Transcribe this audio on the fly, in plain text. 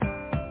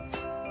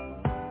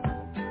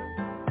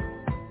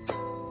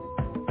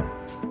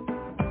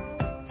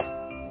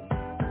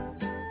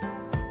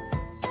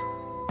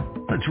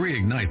Let's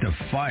reignite the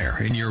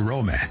fire in your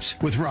romance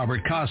with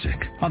Robert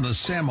Kosick on The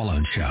Sam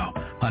Malone Show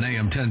on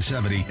AM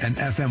 1070 and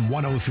FM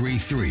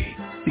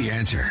 103.3. The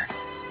Answer.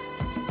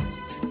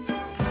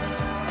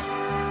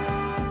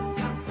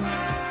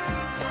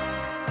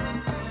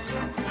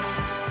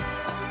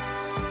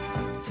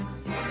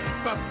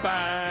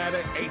 At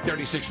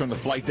 8:36 from the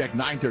flight deck,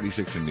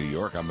 9:36 in New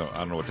York. I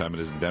don't know what time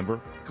it is in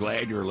Denver.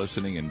 Glad you're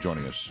listening and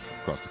joining us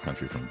across the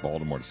country from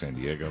Baltimore to San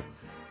Diego.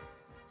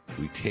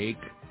 We take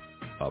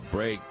a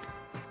break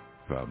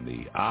from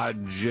the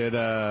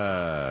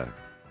agita,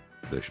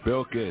 the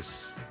spilkus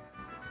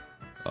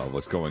of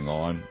what's going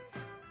on,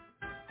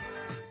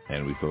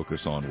 and we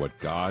focus on what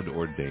God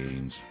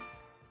ordains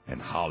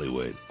and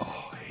Hollywood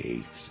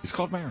hates. It's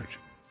called marriage.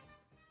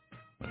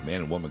 When a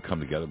man and woman come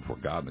together before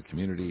God and the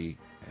community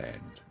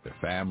and their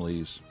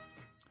families,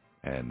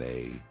 and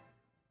they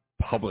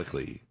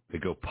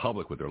go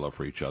public with their love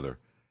for each other,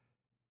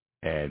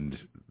 and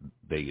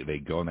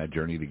they go on that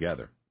journey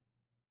together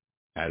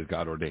as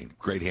God ordained.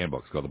 Great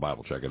handbook. It's called the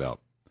Bible. Check it out.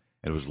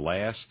 And it was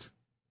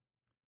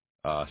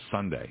last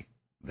Sunday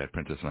that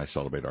Princess and I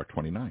celebrated our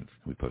 29th.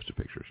 We posted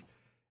pictures.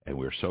 And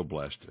we're so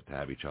blessed to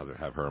have each other,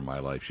 have her in my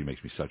life. She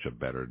makes me such a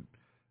better,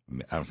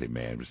 I don't say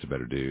man, just a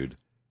better dude.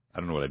 I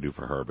don't know what I do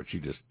for her, but she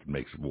just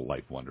makes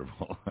life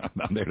wonderful.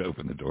 I'm there to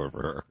open the door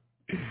for her.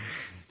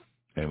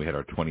 And we had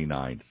our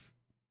 29th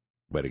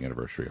wedding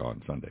anniversary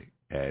on Sunday.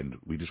 And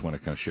we just want to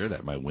kind of share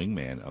that. My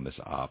wingman on this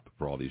op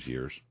for all these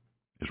years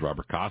is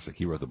Robert Kosick.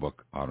 He wrote the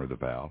book, Honor the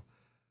Vow.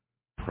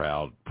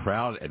 Proud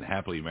and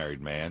happily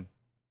married man.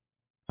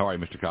 How are you,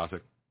 Mr.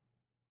 Kosick?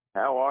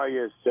 How are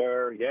you,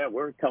 sir? Yeah,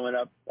 we're coming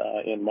up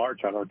in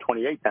March on our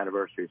 28th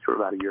anniversary, so we're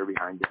about a year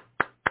behind you.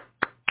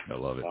 I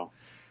love it. So,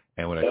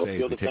 and what I say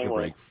is we take a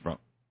break from,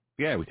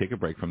 we take a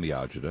break from the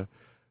agita,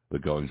 the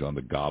goings on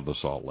the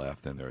godless alt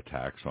left and their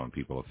attacks on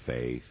people of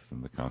faith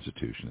and the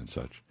Constitution and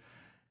such.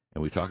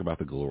 And we talk about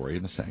the glory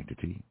and the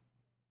sanctity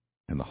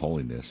and the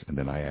holiness, and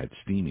then I add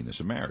steaminess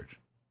of marriage.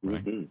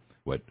 Right? Mm-hmm.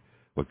 What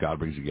God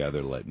brings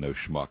together, let no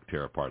schmuck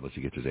tear apart unless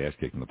he gets his ass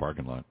kicked in the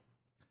parking lot.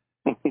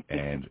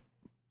 And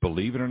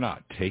believe it or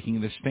not, taking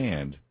this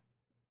stand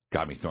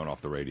got me thrown off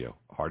the radio.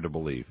 Hard to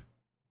believe.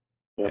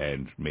 Yep.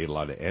 And made a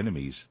lot of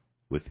enemies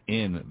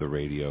within the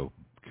radio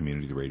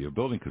community, the radio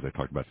building, because I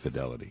talked about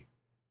fidelity.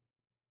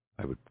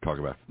 I would talk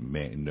about,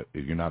 man,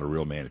 you're not a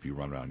real man if you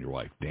run around your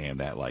wife. Damn,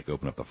 that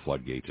open up the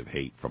floodgates of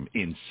hate from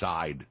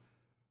inside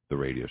the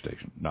radio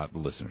station, not the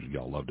listeners.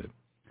 Y'all loved it.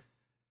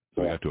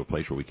 So we got to a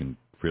place where we can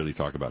freely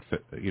talk about,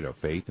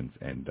 faith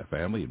and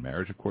family and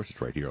marriage, of course. It's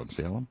right here on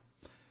Salem.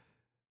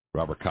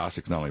 Robert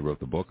Kosick not only wrote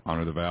the book,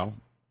 Honor the Vow,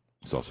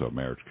 he's also a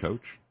marriage coach.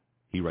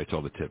 He writes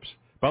all the tips.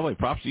 By the way,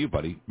 props to you,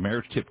 buddy.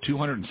 Marriage tip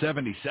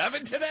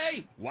 277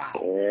 today? Wow.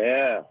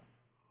 Yeah.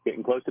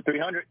 Getting close to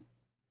 300.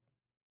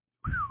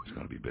 It's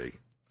going to be big.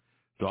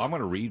 So I'm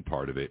going to read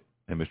part of it,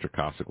 and Mr.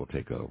 Kosick will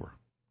take over.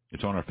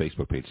 It's on our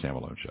Facebook page, Sam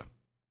Malone Show.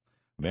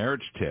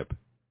 Marriage tip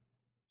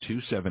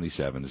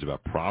 277 is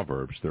about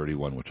Proverbs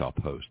 31, which I'll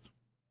post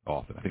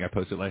often. I think I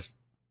posted last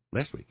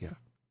week,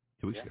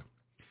 2 weeks ago.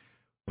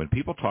 When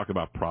people talk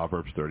about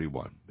Proverbs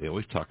 31, they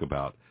always talk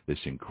about this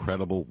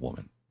incredible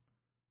woman.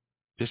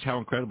 Just how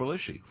incredible is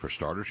she? For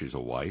starters, she's a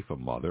wife, a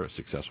mother, a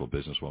successful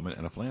businesswoman,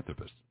 and a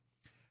philanthropist.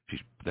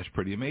 That's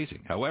pretty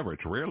amazing. However,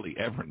 it's rarely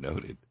ever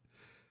noted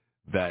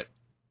that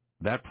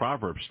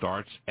proverb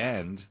starts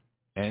and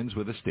ends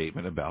with a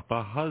statement about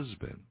the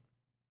husband.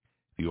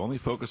 If you only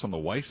focus on the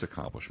wife's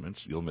accomplishments,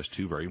 you'll miss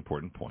two very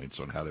important points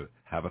on how to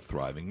have a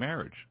thriving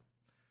marriage.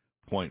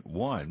 Point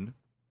one,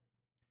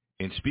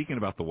 in speaking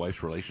about the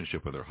wife's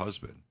relationship with her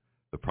husband,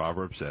 the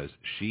proverb says,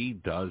 she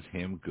does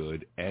him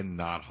good and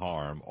not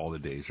harm all the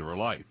days of her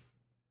life.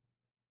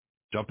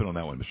 Jump in on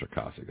that one, Mr.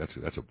 Kosick.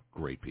 That's a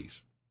great piece.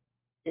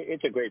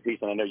 It's a great piece,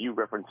 and I know you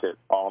reference it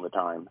all the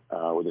time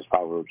with this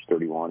Proverbs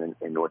 31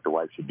 and what the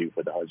wife should do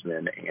for the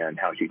husband and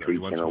how she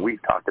treats him. And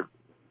we've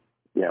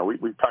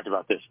talked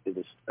about this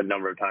a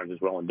number of times as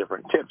well in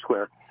different tips,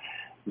 where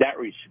that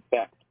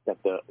respect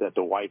that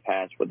the wife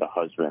has for the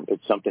husband,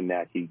 it's something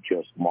that he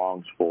just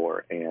longs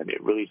for, and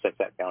it really sets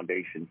that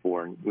foundation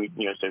for. And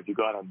so if you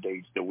go out on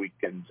dates, the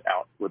weekends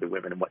out with the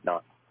women and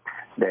whatnot,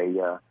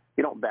 you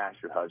don't bash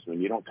your husband,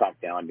 you don't talk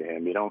down to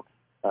him, you don't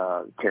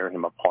tear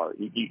him apart.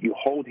 You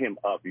hold him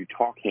up, you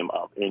talk him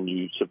up, and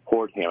you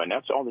support him, and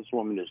that's all this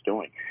woman is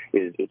doing.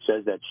 It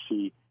says that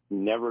she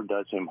never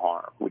does him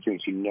harm, which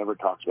means she never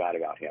talks bad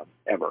about him,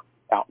 ever,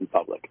 out in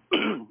public.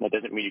 That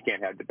doesn't mean you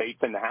can't have debates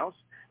in the house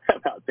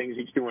about things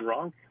he's doing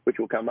wrong, which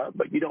will come up,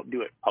 but you don't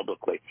do it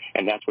publicly.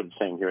 And that's what it's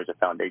saying here as a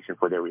foundation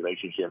for their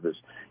relationship is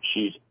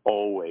she's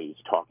always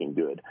talking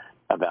good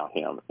about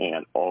him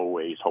and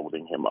always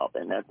holding him up.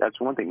 And that's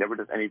one thing, never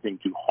does anything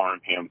to harm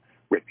him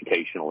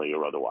reputationally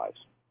or otherwise.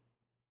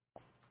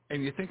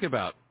 And you think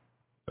about,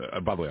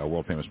 by the way, our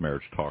world-famous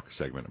Marriage Talk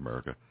segment in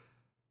America,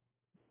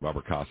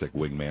 Robert Kosick,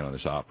 wingman on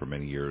this op for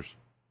many years.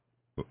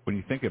 But when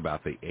you think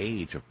about the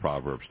age of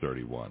Proverbs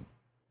 31,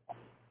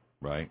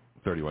 right,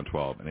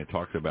 31:12, and it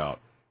talks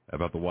about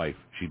the wife,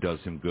 she does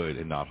him good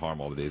and not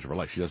harm all the days of her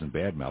life. She doesn't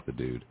badmouth the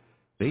dude.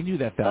 They knew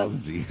that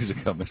thousands of years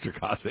ago, Mr.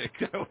 Cossack.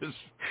 That was,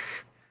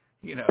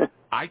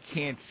 I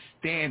can't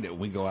stand it when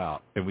we go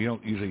out, and we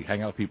don't usually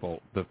hang out with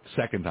people the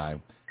second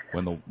time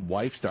when the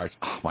wife starts,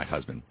 oh, my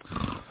husband,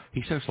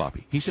 he's so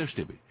sloppy. He's so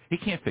stupid. He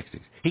can't fix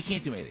things. He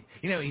can't do anything.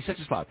 He's such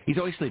a slob. He's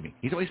always sleeping.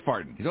 He's always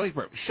farting. He's always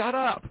burping. Shut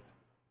up.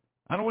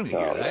 I don't want to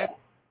hear that.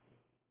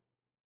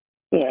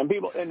 Yeah, and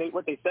people,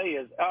 what they say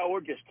is, oh, we're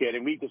just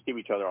kidding. We just give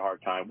each other a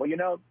hard time. Well,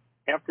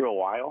 after a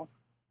while,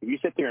 if you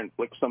sit there and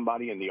flick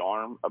somebody in the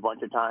arm a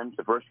bunch of times,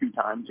 the first few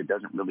times it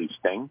doesn't really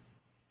sting.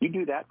 You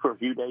do that for a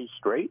few days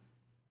straight,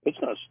 it's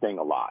going to sting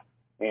a lot.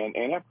 And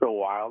after a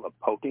while of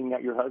poking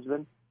at your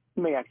husband,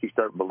 you may actually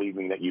start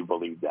believing that you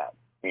believe that.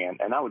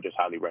 And I would just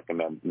highly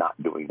recommend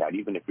not doing that,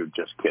 even if you're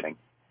just kidding.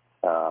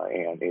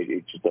 And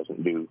it just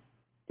doesn't do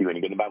any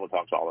good. The Bible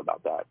talks all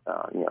about that.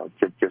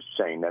 Just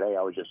saying that, hey,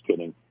 I was just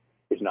kidding,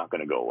 is not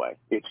going to go away.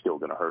 It's still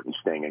going to hurt and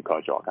sting and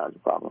cause you all kinds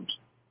of problems.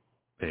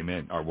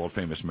 Amen. Our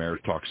world-famous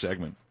Marriage Talk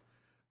segment,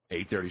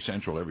 8:30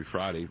 Central every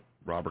Friday.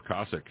 Robert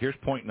Cossack. Here's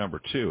point number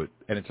 2,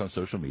 and it's on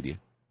social media.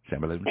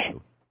 Sam 11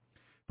 Show.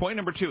 Point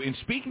number 2, in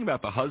speaking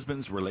about the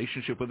husband's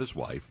relationship with his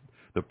wife,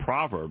 the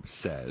proverb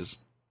says,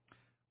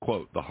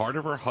 quote, the heart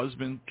of her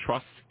husband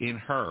trusts in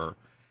her,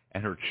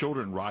 and her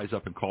children rise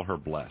up and call her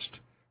blessed.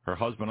 Her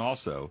husband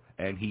also,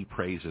 and he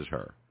praises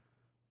her.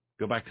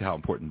 Go back to how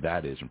important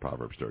that is in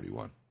Proverbs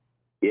 31.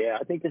 Yeah,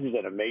 I think this is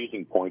an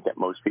amazing point that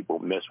most people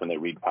miss when they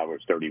read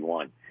Proverbs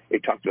 31.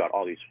 It talks about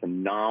all these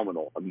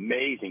phenomenal,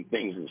 amazing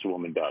things this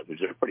woman does,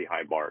 which is a pretty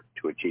high bar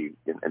to achieve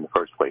in the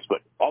first place.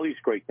 But all these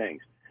great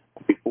things,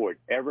 before it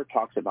ever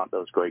talks about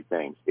those great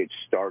things, it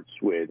starts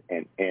with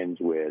and ends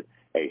with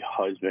a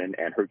husband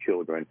and her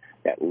children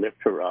that lift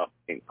her up,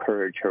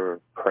 encourage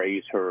her,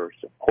 praise her,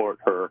 support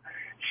her.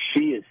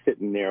 She is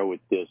sitting there with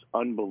this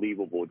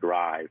unbelievable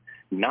drive,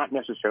 not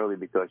necessarily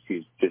because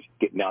she's just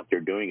getting out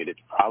there doing it. It's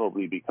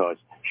probably because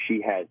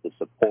she has the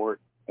support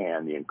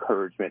and the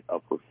encouragement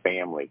of her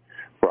family.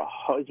 For a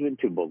husband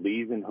to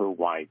believe in her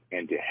wife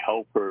and to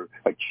help her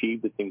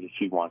achieve the things that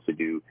she wants to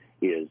do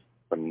is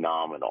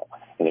phenomenal.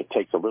 And it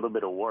takes a little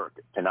bit of work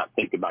to not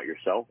think about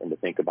yourself and to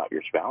think about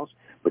your spouse.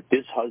 But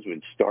this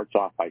husband starts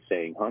off by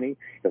saying, honey,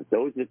 if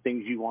those are the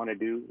things you want to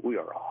do, we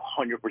are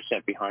 100%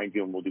 behind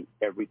you, and we'll do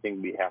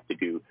everything we have to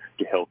do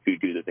to help you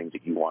do the things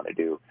that you want to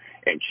do.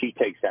 And she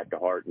takes that to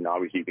heart. And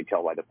obviously you can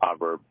tell by the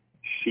proverb,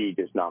 she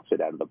just knocks it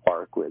out of the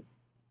park with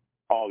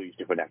all these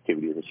different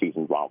activities that she's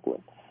involved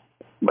with.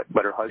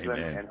 But her husband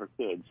Amen. And her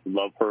kids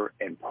love her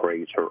and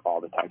praise her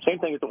all the time. Same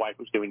thing as the wife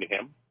was doing to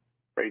him.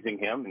 Praising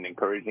him and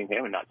encouraging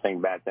him and not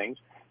saying bad things.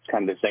 It's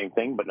kind of the same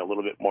thing, but in a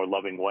little bit more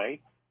loving way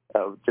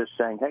of just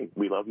saying, hey,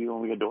 we love you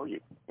and we adore you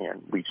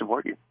and we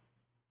support you.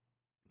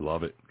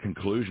 Love it.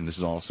 Conclusion, this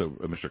is also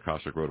Mr.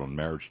 Cossack wrote on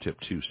Marriage Tip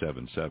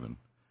 277.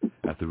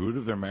 At the root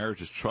of their marriage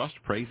is trust,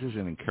 praises,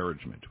 and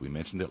encouragement. We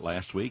mentioned it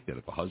last week that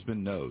if a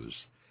husband knows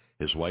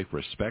his wife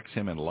respects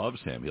him and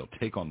loves him, he'll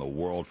take on the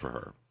world for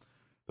her.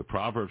 The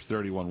Proverbs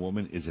 31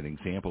 woman is an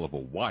example of a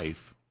wife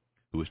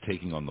who is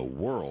taking on the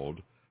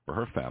world for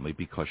her family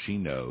because she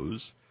knows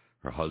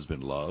her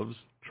husband loves,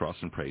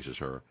 trusts, and praises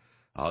her.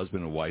 A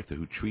husband and wife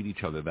who treat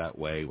each other that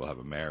way will have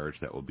a marriage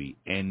that will be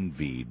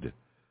envied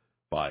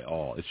by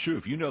all. It's true.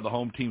 If you know the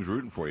home team's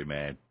rooting for you,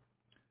 man,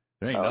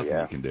 there ain't nothing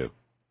you can do.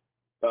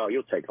 Oh,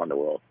 you'll take on the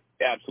world.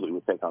 Absolutely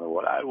will take on the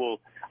world.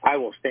 I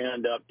will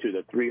stand up to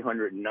the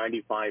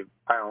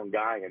 395-pound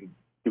guy and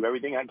do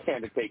everything I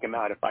can to take him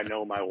out if I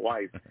know my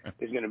wife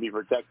is going to be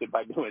protected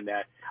by doing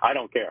that. I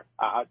don't care.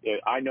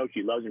 I know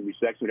she loves and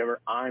respects me, whatever.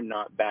 I'm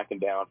not backing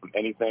down from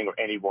anything or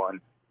anyone.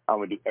 I'm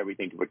going to do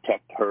everything to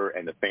protect her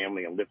and the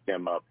family and lift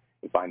them up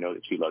if I know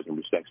that she loves and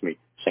respects me.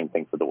 Same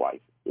thing for the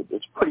wife.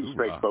 It's pretty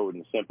straightforward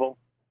and simple.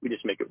 We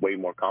just make it way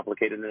more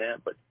complicated than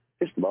that. But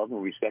just love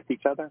and respect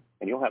each other,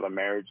 and you'll have a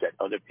marriage that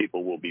other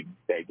people will be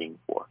begging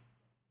for.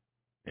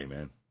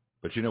 Amen.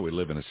 But we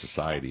live in a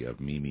society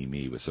of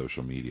me with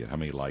social media. How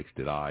many likes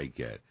did I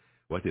get?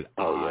 What did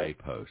I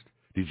post?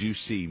 Did you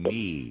see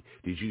me?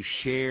 Did you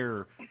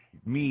share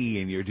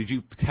me did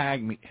you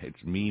tag me?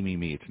 It's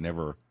me. It's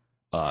never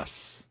us.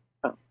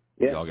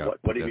 Yeah.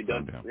 What have you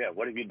done? Yeah.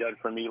 What have you done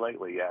for me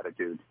lately?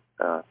 Attitude.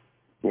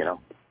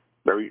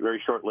 Very,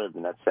 very short-lived,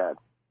 and that's sad.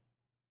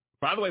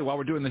 By the way, while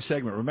we're doing this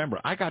segment, remember,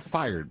 I got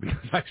fired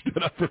because I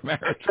stood up for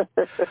marriage.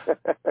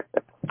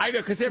 I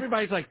know, because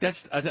everybody's like, that's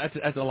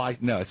a lie.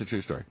 No, it's a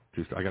true story.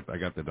 True story. I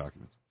got the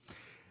documents.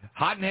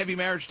 Hot and heavy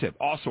marriage tip,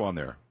 also on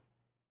there,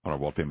 on our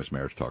world-famous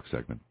Marriage Talk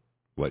segment,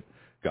 what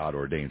God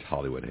ordains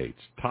Hollywood hates.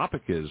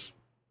 Topic is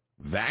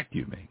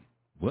vacuuming.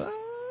 What?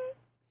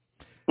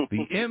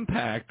 The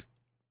impact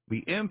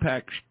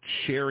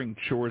sharing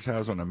chores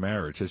has on a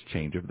marriage has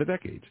changed over the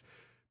decades.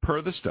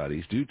 Per the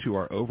studies, due to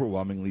our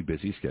overwhelmingly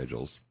busy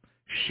schedules,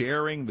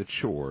 sharing the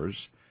chores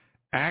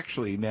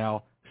actually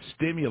now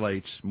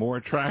stimulates more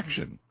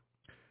attraction.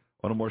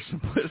 On a more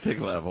simplistic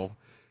level,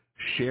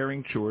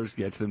 sharing chores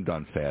gets them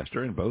done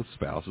faster, and both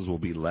spouses will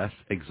be less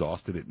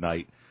exhausted at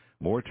night.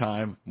 More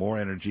time, more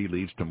energy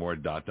leads to more ...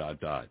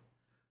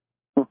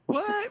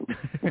 What?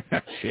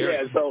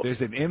 So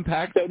there's an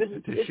impact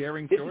to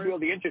sharing this stories? is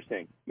really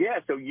interesting. Yeah,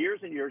 so years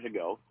and years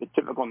ago, the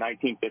typical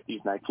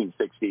 1950s,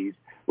 1960s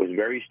was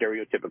very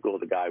stereotypical.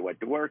 The guy went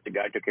to work, the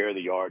guy took care of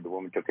the yard, the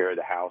woman took care of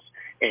the house.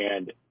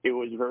 And it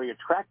was very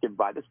attractive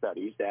by the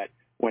studies that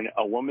when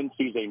a woman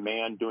sees a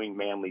man doing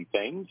manly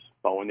things,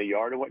 mowing the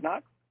yard or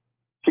whatnot,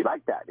 she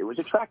liked that. It was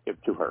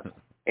attractive to her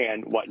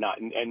and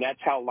whatnot. And that's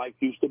how life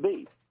used to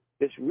be.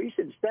 This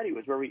recent study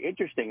was very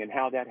interesting in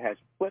how that has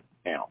flipped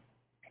now.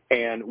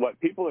 And what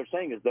people are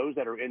saying is those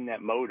that are in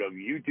that mode of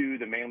you do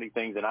the manly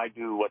things and I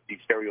do what the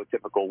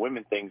stereotypical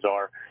women things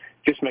are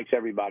just makes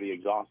everybody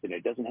exhausted.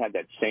 It doesn't have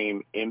that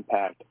same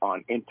impact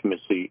on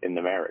intimacy in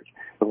the marriage.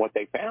 And what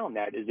they found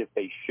that is if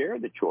they share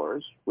the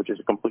chores, which is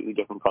completely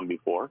different from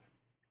before,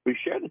 we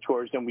share the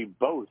chores, then we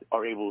both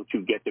are able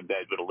to get to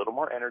bed with a little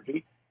more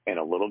energy and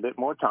a little bit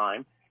more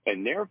time.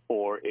 And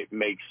therefore, it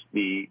makes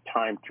the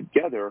time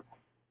together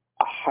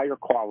a higher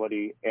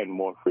quality and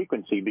more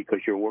frequency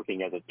because you're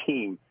working as a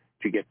team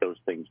to get those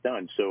things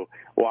done. So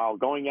while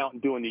going out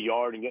and doing the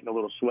yard and getting a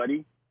little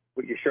sweaty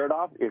with your shirt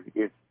off,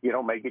 if you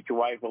know, may get your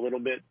wife a little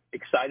bit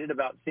excited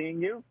about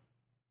seeing you,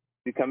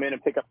 you come in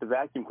and pick up the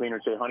vacuum cleaner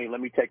and say, honey,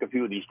 let me take a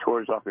few of these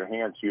chores off your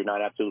hands so you're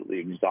not absolutely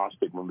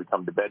exhausted when we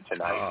come to bed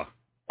tonight.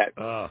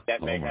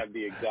 That may have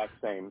the exact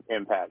same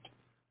impact.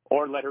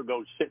 Or let her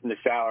go sit in the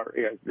shower,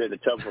 in the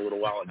tub for a little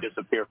while and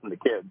disappear from the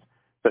kids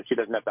so she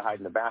doesn't have to hide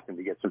in the bathroom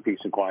to get some peace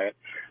and quiet.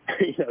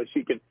 You know,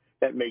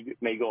 that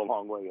may go a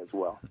long way as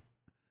well.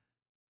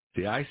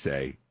 See, I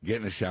say get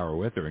in the shower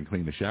with her and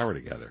clean the shower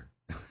together.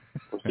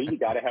 Well, see, you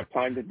got to have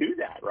time to do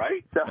that,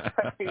 right? So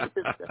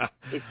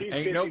if she's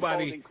busy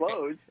folding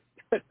clothes.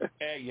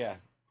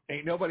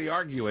 Ain't nobody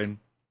arguing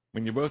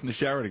when you're both in the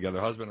shower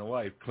together, husband and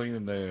wife,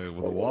 cleaning the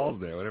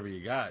walls there, whatever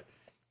you got.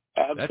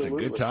 Absolutely. That's a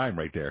good time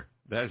right there.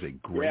 That is a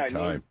great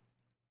time.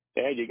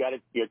 Yeah, you got to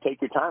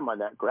take your time on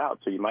that grout,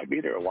 so you might be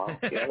there a while.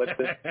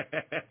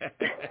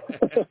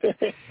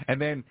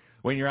 And then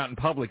when you're out in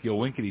public, you'll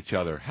wink at each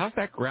other. How's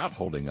that grout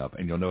holding up?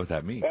 And you'll know what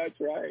that means. That's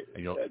right.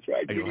 That's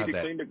right. Do you need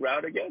to clean the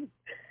grout again?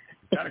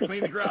 Got to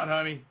clean the grout,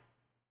 honey.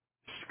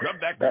 Scrub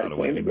that grout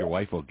away. And your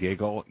wife will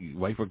giggle.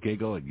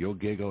 And you'll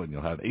giggle, and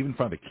you'll have, even in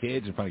front of the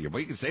kids, in front of your,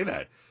 well, you can say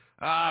that.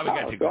 We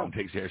got to go and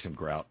take care of some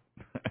grout.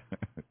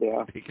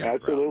 Yeah,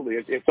 absolutely.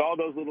 It's all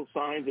those little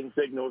signs and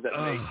signals that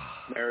make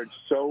marriage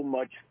so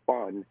much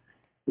fun.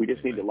 We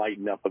just need to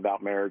lighten up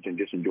about marriage and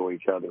just enjoy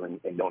each other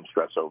and don't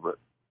stress over it.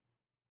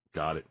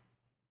 Got it.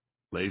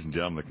 Ladies and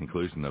gentlemen, the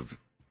conclusion of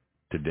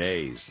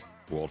today's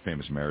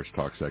world-famous marriage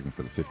talk segment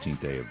for the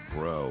 15th day of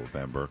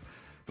Bro-vember.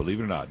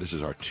 Believe it or not, this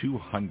is our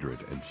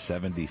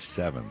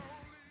 277th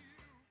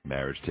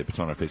marriage tip. It's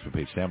on our Facebook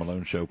page, Sam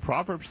Malone Show.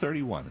 Proverbs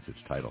 31 is its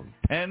title.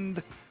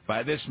 Penned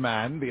by this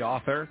man, the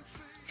author,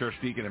 church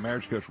deacon and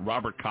marriage coach,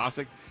 Robert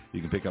Kosick.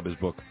 You can pick up his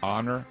book,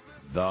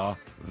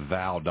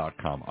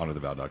 HonorTheVow.com.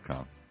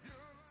 HonorTheVow.com.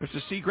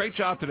 Mr. C, great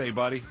job today,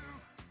 buddy.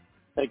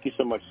 Thank you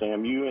so much,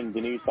 Sam. You and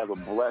Denise have a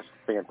blessed,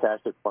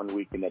 fantastic, fun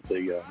weekend at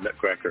the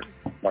Nutcracker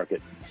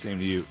Market. Same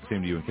to you.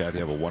 And Kathy.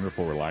 Have a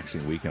wonderful,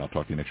 relaxing week, and I'll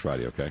talk to you next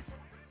Friday, okay?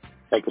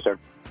 Thank you, sir.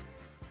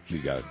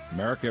 You got it.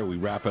 America, we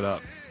wrap it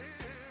up.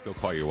 Go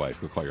call your wife.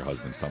 Go call your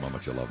husband. Tell them how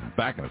much you love them.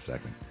 Back in a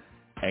second.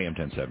 AM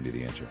 1070,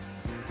 The Answer.